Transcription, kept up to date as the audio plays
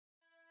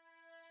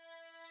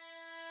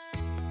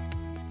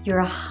You're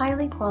a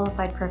highly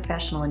qualified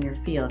professional in your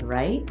field,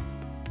 right?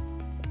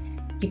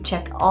 You've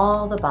checked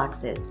all the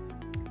boxes.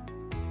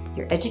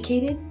 You're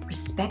educated,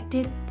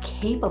 respected,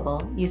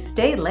 capable, you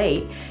stay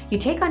late, you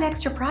take on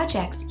extra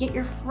projects, yet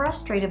you're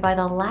frustrated by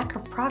the lack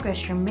of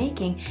progress you're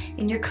making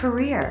in your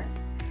career.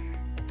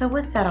 So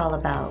what's that all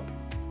about?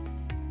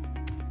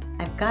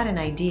 I've got an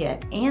idea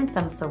and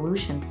some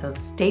solutions, so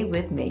stay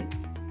with me.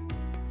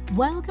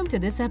 Welcome to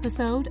this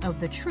episode of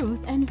the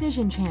Truth and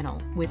Vision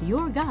Channel with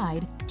your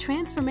guide,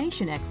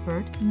 transformation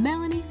expert,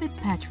 Melanie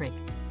Fitzpatrick.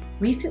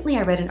 Recently,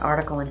 I read an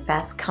article in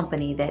Fast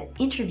Company that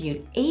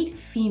interviewed 8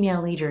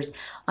 female leaders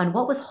on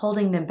what was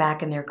holding them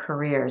back in their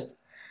careers.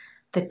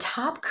 The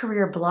top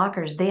career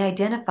blockers they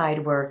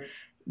identified were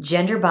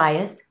gender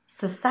bias,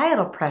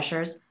 societal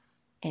pressures,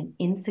 and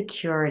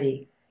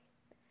insecurity.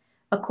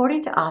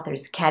 According to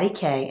authors Katty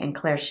Kay and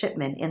Claire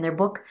Shipman in their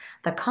book,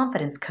 The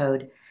Confidence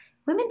Code,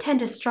 women tend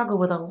to struggle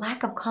with a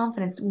lack of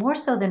confidence more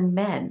so than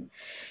men,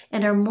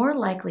 and are more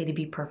likely to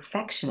be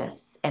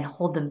perfectionists and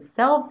hold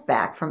themselves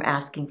back from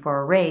asking for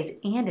a raise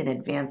and an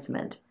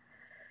advancement.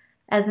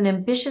 As an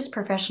ambitious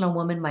professional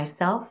woman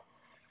myself,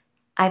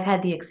 I've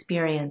had the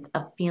experience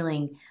of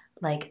feeling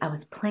like I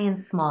was playing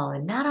small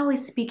and not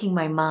always speaking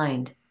my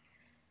mind.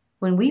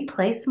 When we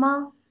play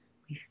small,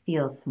 we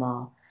feel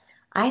small.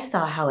 I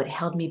saw how it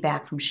held me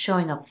back from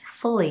showing up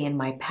fully in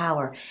my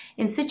power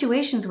in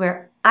situations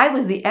where I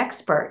was the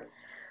expert.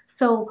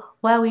 So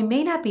while we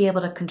may not be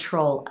able to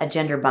control a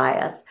gender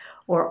bias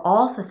or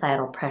all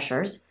societal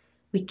pressures,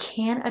 we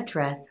can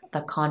address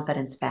the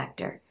confidence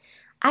factor.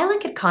 I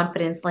look at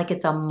confidence like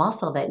it's a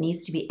muscle that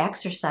needs to be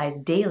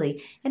exercised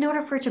daily in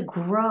order for it to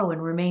grow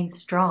and remain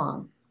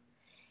strong.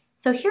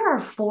 So here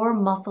are 4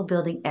 muscle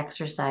building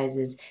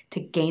exercises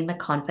to gain the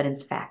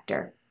confidence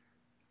factor.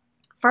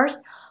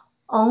 First,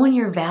 own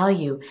your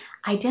value.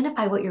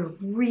 Identify what you're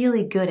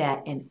really good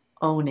at and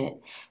own it.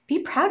 Be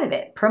proud of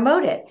it,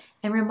 promote it,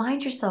 and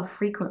remind yourself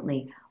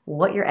frequently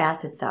what your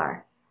assets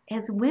are.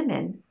 As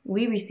women,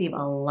 we receive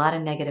a lot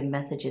of negative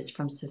messages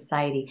from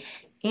society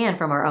and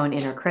from our own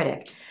inner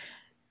critic.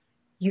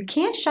 You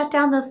can't shut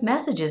down those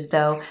messages,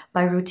 though,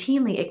 by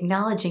routinely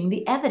acknowledging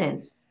the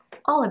evidence,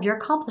 all of your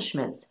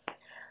accomplishments.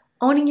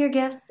 Owning your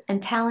gifts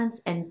and talents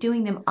and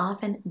doing them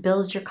often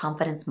builds your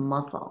confidence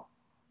muscle.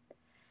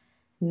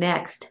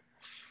 Next,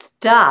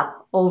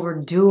 stop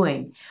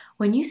overdoing.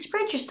 When you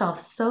spread yourself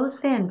so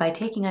thin by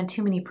taking on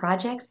too many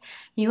projects,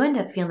 you end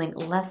up feeling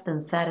less than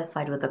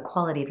satisfied with the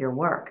quality of your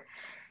work.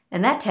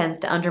 And that tends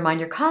to undermine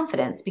your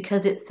confidence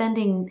because it's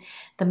sending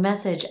the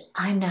message,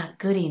 I'm not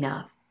good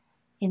enough.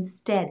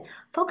 Instead,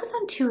 focus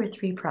on 2 or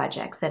 3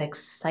 projects that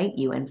excite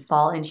you and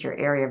fall into your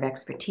area of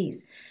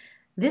expertise.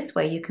 This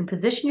way, you can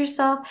position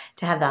yourself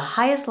to have the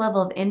highest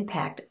level of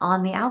impact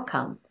on the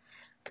outcome.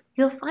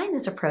 You'll find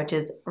this approach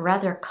is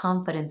rather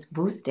confidence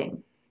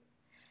boosting.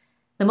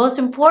 The most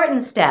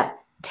important step,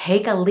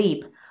 take a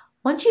leap.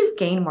 Once you've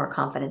gained more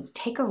confidence,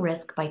 take a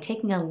risk by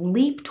taking a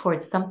leap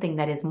towards something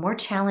that is more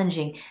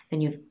challenging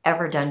than you've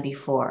ever done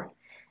before.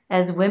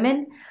 As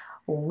women,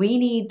 we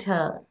need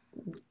to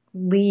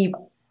leave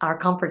our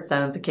comfort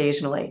zones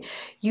occasionally.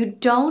 You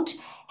don't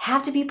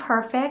have to be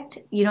perfect.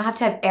 You don't have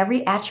to have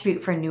every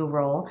attribute for a new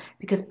role,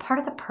 because part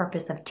of the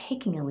purpose of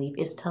taking a leap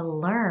is to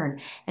learn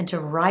and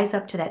to rise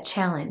up to that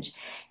challenge.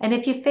 And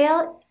if you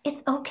fail,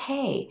 it's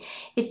okay.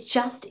 It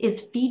just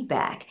is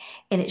feedback,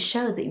 and it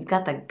shows that you've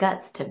got the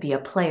guts to be a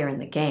player in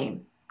the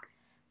game.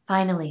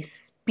 Finally,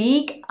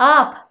 speak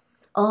up.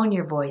 Own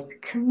your voice.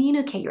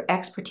 Communicate your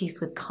expertise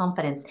with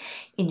confidence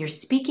in your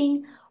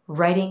speaking,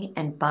 writing,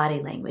 and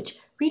body language.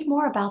 Read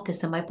more about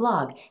this in my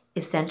blog,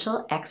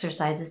 Essential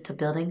Exercises to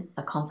Building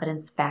a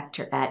Confidence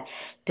Factor, at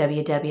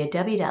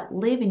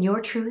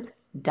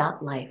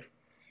www.liveinyourtruth.life.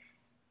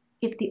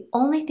 If the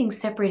only thing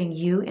separating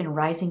you and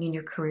rising in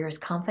your career is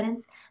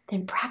confidence,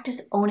 then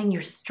practice owning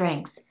your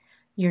strengths,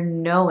 your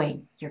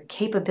knowing, your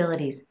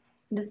capabilities,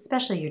 and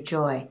especially your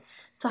joy.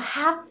 So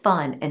have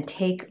fun and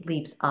take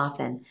leaps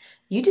often.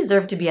 You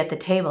deserve to be at the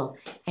table,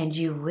 and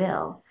you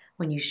will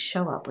when you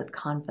show up with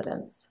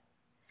confidence.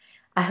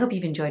 I hope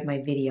you've enjoyed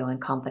my video on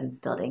confidence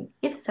building.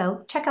 If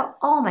so, check out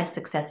all my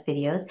success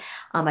videos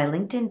on my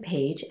LinkedIn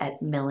page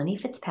at Melanie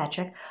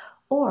Fitzpatrick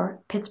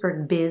or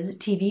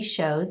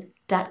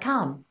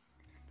PittsburghBizTVShows.com.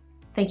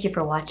 Thank you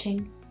for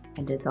watching,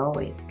 and as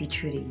always, be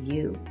true to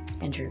you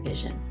and your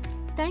vision.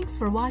 Thanks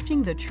for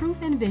watching the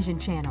Truth and Vision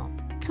Channel.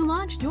 To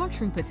launch your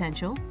true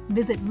potential,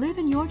 visit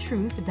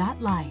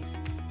liveinyourtruth.life.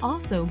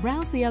 Also,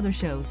 browse the other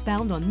shows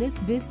found on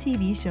this Biz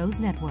TV Shows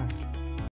network.